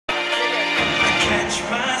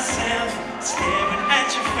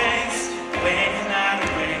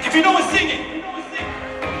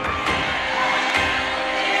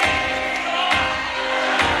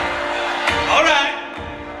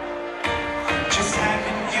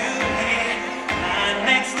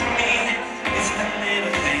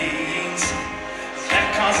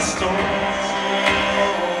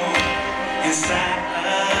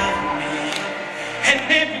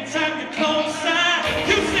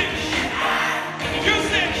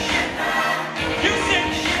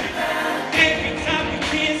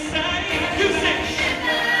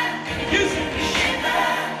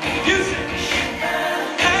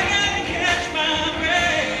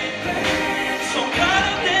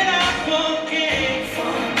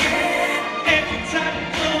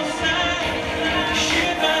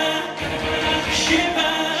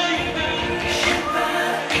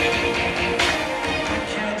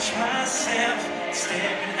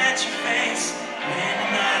at your face when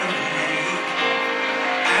I'm not awake.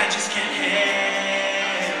 I just can't help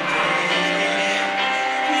it.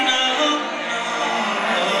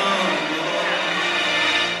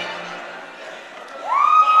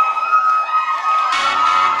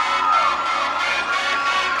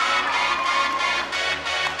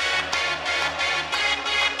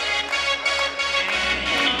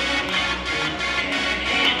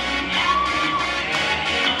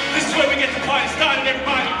 No, this is where we get the party started,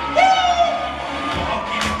 everybody.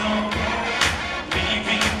 Walking the road,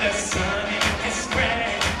 leaving the sun in this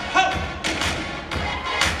gray.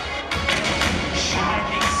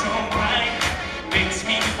 Shining so bright, makes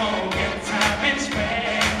me forget time and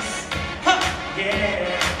space.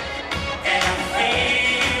 Yeah, and I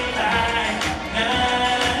feel like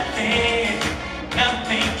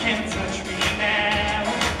nothing can touch me now.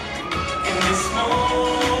 In this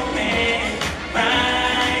moment,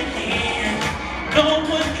 right here, no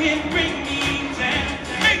one can bring me down.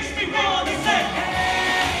 Makes me wanna say,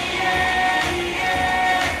 hey, yeah,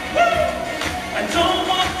 yeah. Woo! I don't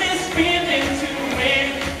want this feeling to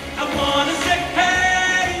end. I wanna say,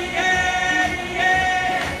 hey, yeah,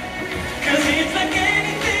 yeah. 'Cause it's like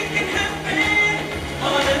anything can happen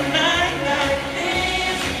on a night like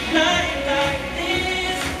this, night like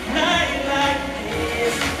this, night like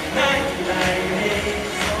this, night like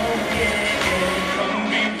this. Oh yeah, come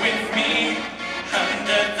be with me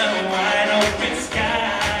under the wide open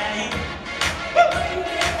sky.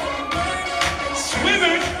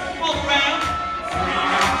 Swimmers all around,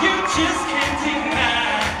 freedom you just can't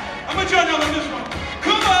deny. I'm gonna join y'all on this one.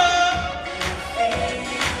 Come on!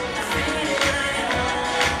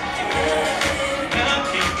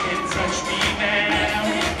 Nothing can touch me now.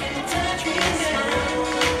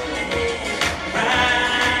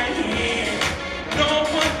 Right here, no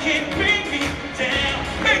one can bring me down.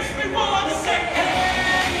 Makes me wanna say,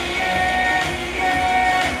 hey, yeah,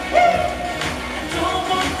 yeah. Woo! I don't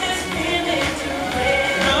want this feeling to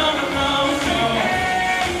end. No, no, no, no.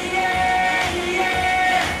 Hey, yeah,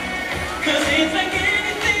 yeah. 'Cause it's like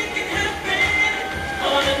anything can happen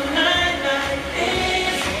on a night like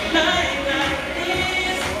this, night like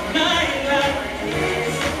this, night like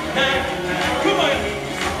this, night like. Come on.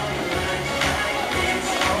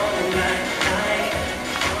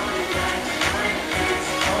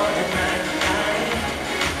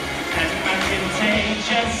 Am I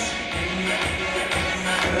contagious?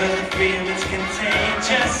 The feeling's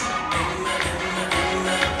contagious.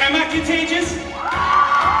 Am I contagious?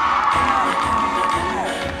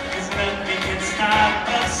 'Cause nothing can stop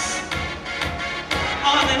us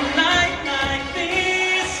on a night like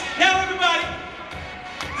this. Now everybody,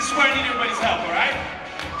 this is where I need everybody's help, all right?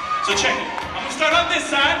 So check it. I'm gonna start on this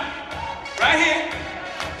side, right here.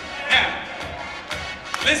 Now,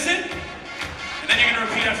 listen, and then you're gonna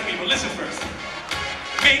repeat after me, but listen first.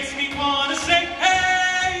 Makes me wanna say,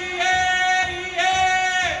 hey, yeah,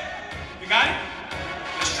 yeah. You got it?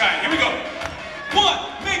 Let's try it. Here we go. One,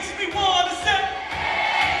 makes me wanna say,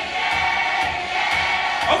 hey, yeah,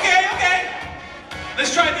 yeah. Okay, okay.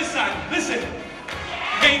 Let's try this side. Listen.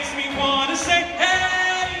 Makes me wanna say,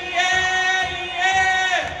 hey, yeah,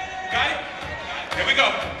 yeah. Got it? Here we go.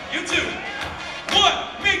 You too. One,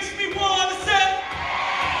 makes me wanna say,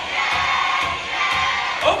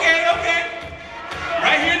 okay, okay.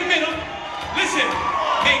 Right here in the middle. Listen.